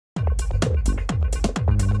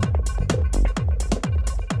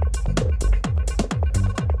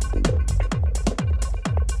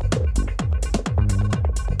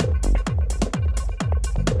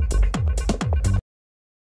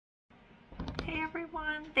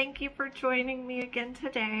everyone, thank you for joining me again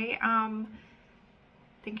today.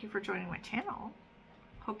 Thank you for joining my channel.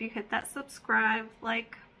 Hope you hit that subscribe,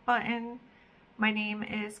 like button. My name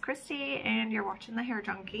is Christy and you're watching The Hair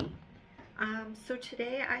Junkie. So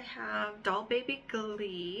today I have Doll Baby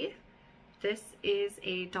Glee. This is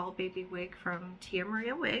a doll baby wig from Tia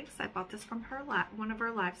Maria Wigs. I bought this from her one of her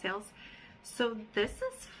live sales. So this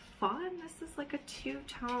is fun. This is like a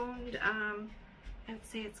two-toned, I would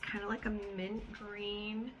say it's kind of like a mint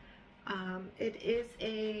green. It is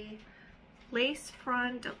a lace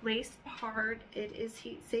front, lace part. It is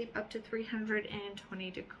heat safe up to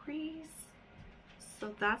 320 degrees.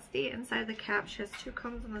 So that's the inside of the cap. She has two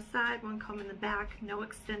combs on the side, one comb in the back, no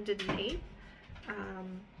extended nape.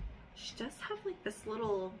 She does have like this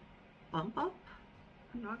little bump up.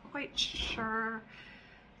 I'm not quite sure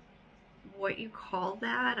what you call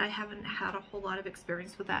that. I haven't had a whole lot of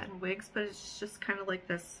experience with that in wigs, but it's just kind of like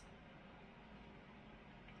this.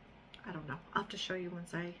 I don't know. I'll have to show you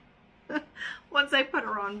once once I put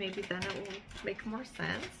her on. Maybe then it will make more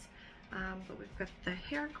sense. But we've got the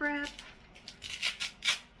hair grip.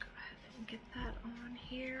 Go ahead and get that on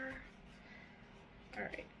here. All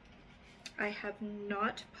right. I have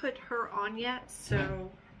not put her on yet, so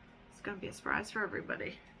it's going to be a surprise for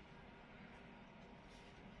everybody.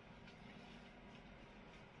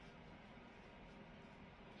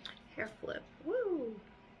 Hair flip. Woo!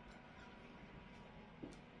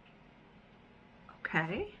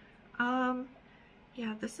 Okay.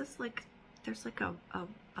 Yeah, this is like, there's like a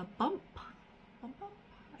bump. Bump up?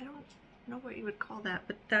 I don't know what you would call that,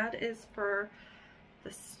 but that is for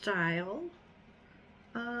the style.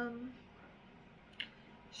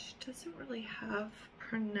 She doesn't really have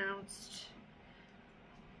pronounced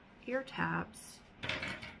ear tabs.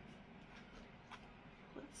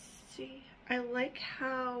 Let's see. I like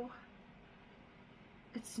how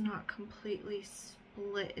it's not completely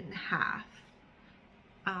split in half.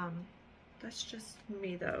 That's just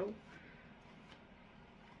me though.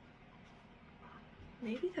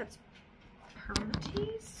 Maybe that's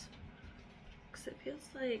permatease? Because it feels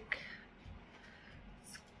like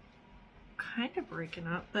it's kind of breaking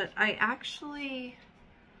up, but I actually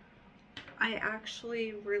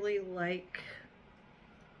really like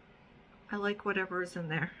whatever's in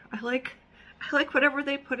there. I like whatever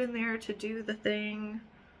they put in there to do the thing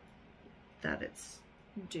that it's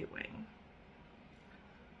doing.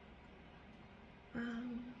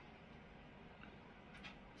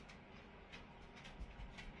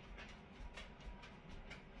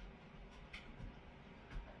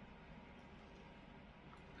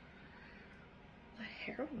 The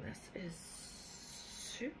hair on this is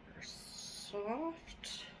super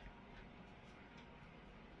soft.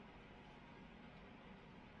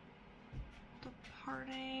 The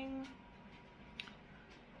parting.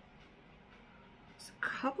 There's a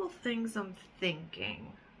couple things I'm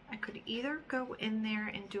thinking. I could either go in there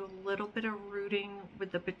and do a little bit of rooting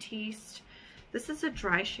with the Batiste. This is a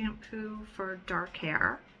dry shampoo for dark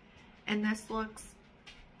hair, and this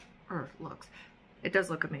it does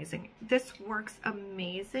look amazing. This works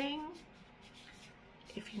amazing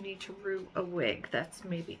if you need to root a wig that's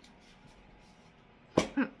maybe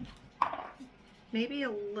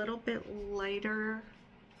a little bit lighter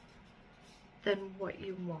than what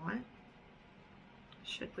you want.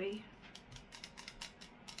 Should we?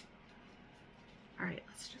 All right,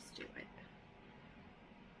 let's just do it.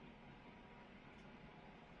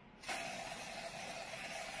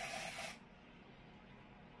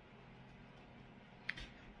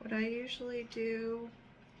 What I usually do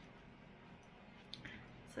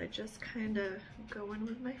is I just kind of go in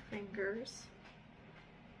with my fingers.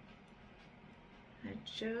 I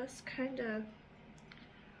just kind of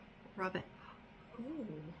rub it. Ooh,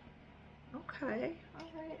 okay,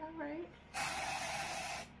 all right, all right.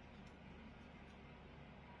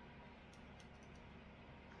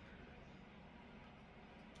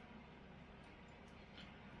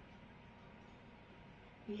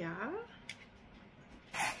 Yeah.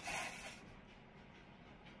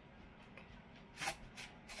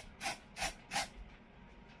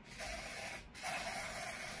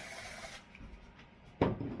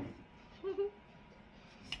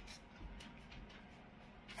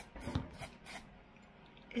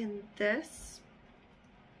 And this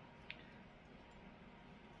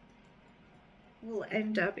will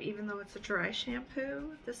end up, even though it's a dry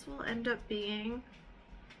shampoo, this will end up being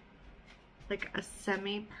like a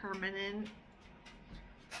semi-permanent.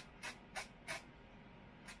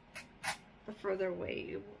 The further away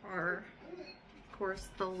you are, of course,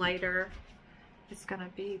 the lighter it's gonna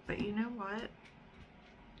be. But you know what?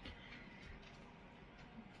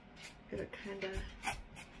 Gonna kind of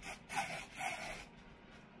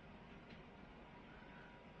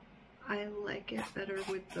I like it better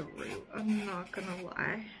with the root, I'm not gonna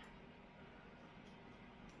lie.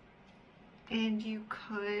 And you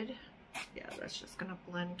could, yeah, that's just gonna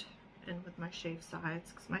blend in with my shaved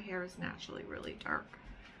sides because my hair is naturally really dark.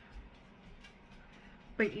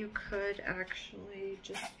 But you could actually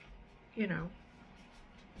just, you know,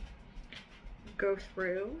 go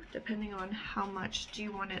through depending on how much. Do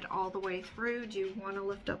you want it all the way through? Do you want to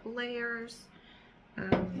lift up layers?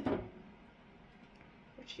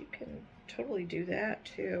 Which you can totally do that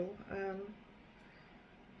too.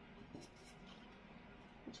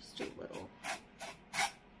 Just do a little.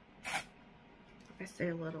 I say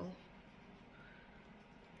a little.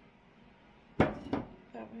 That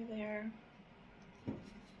way there.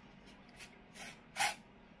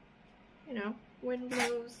 You know, wind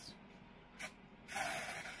blows.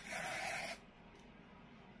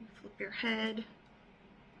 You flip your head.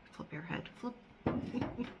 Flip your head. Flip.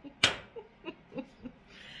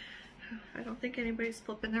 I don't think anybody's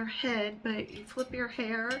flipping their head, but you flip your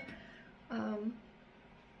hair.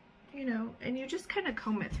 You know, and you just kind of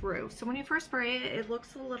comb it through. So when you first spray it, it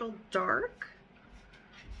looks a little dark.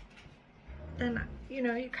 Then, you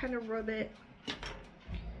know, you kind of rub it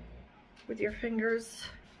with your fingers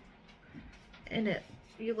and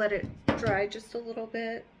you let it dry just a little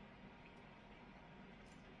bit.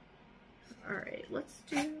 All right, let's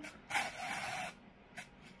do the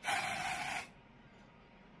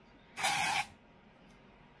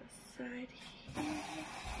side here.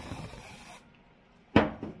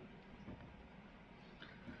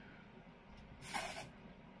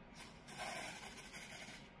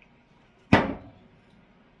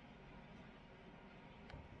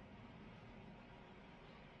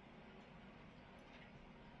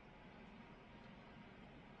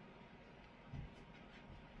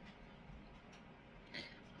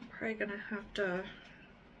 Probably gonna have to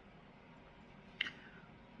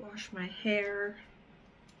wash my hair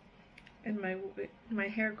and my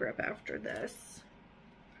hair grip after this,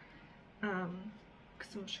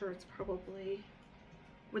 because I'm sure it's probably,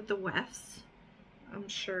 with the wefts, I'm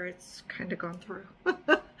sure it's kind of gone through a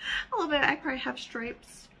little bit. I probably have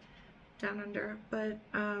stripes down under, but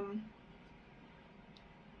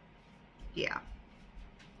yeah.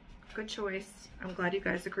 Good choice. I'm glad you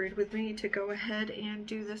guys agreed with me to go ahead and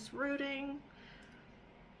do this rooting,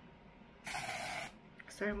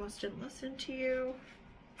 because I almost didn't listen to you.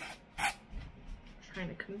 Trying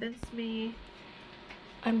to convince me.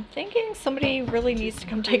 I'm thinking somebody really needs to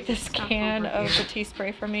come take this can of Batiste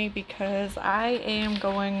spray from me because I am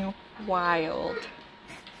going wild,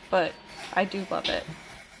 but I do love it.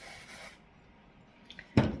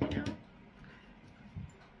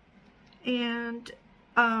 And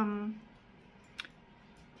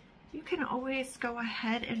you can always go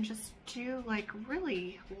ahead and just do like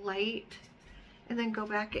really light and then go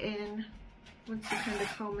back in once you kind of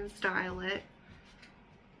comb and style it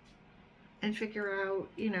and figure out,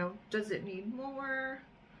 you know, does it need more?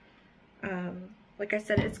 Like I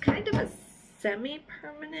said, it's kind of a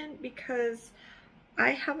semi-permanent because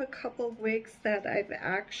I have a couple wigs that I've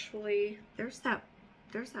actually, there's that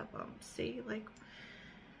bump, see, like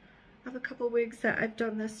I have a couple wigs that I've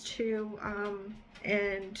done this to,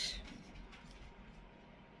 and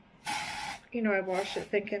you know, I wash it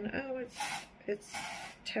thinking, oh, it's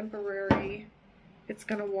temporary, it's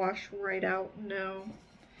gonna wash right out. No,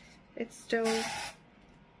 it's still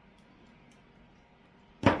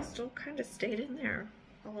kind of stayed in there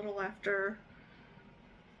a little after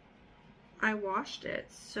I washed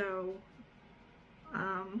it. So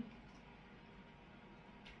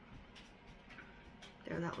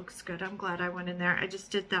there, that looks good. I'm glad I went in there. I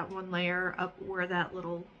just did that one layer up where that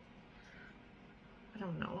little, I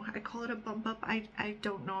don't know, I call it a bump up. I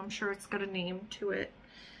don't know. I'm sure it's got a name to it.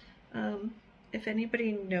 If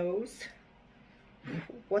anybody knows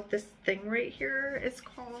what this thing right here is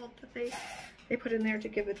called that they put in there to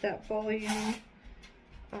give it that volume,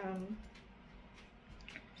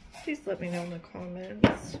 please let me know in the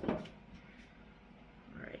comments. All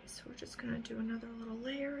right, so we're just gonna do another little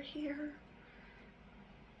layer here.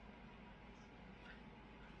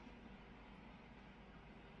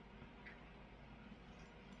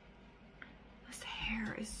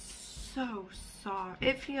 Hair is so soft.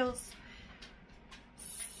 It feels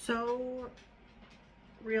so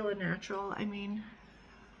real and natural. I mean,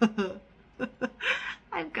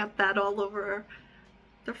 I've got that all over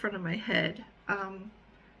the front of my head.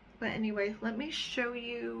 But anyway, let me show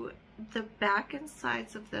you the back and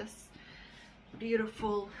sides of this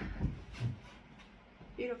beautiful,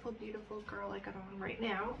 beautiful, beautiful girl I got on right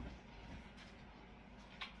now.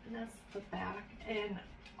 And that's the back. And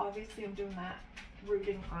obviously I'm doing that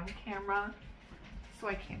rooting on camera, so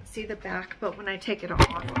I can't see the back, but when I take it off,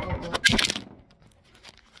 I'll look.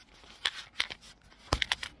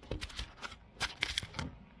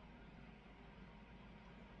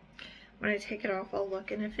 When I take it off, I'll look,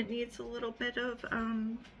 and if it needs a little bit of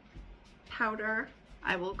powder,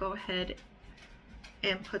 I will go ahead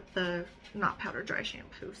and put the, not powder, dry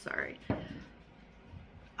shampoo, sorry.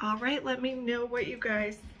 All right, let me know what you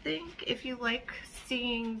guys think. If you like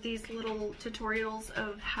seeing these little tutorials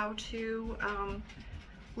of how to,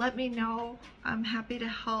 let me know. I'm happy to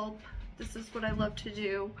help. This is what I love to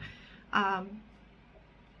do.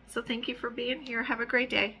 So thank you for being here. Have a great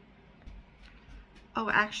day. Oh,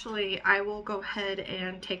 actually, I will go ahead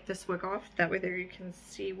and take this wig off. That way there you can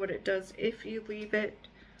see what it does if you leave it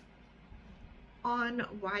on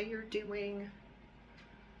while you're doing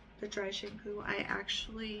the dry shampoo. I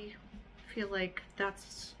actually feel like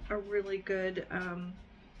that's a really good,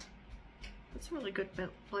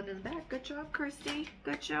 blend in the back. Good job, Christy.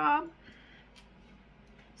 Good job.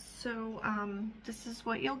 So, this is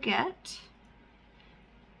what you'll get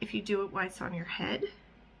if you do it while it's on your head.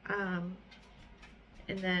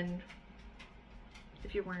 And then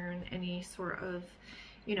if you're wearing any sort of,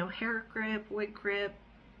 you know, hair grip, wig grip,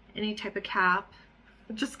 any type of cap,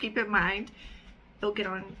 just keep in mind they'll get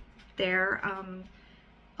on there.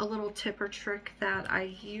 A little tip or trick that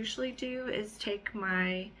I usually do is take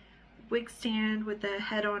my wig stand with the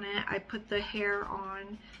head on it. I put the hair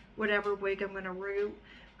on whatever wig I'm going to root.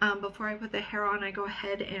 Before I put the hair on, I go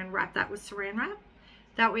ahead and wrap that with saran wrap.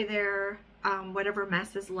 That way there, whatever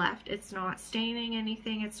mess is left, it's not staining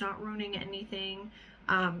anything, it's not ruining anything.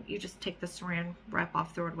 You just take the saran wrap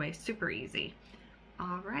off, throw it away. Super easy.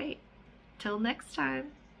 All right, till next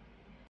time.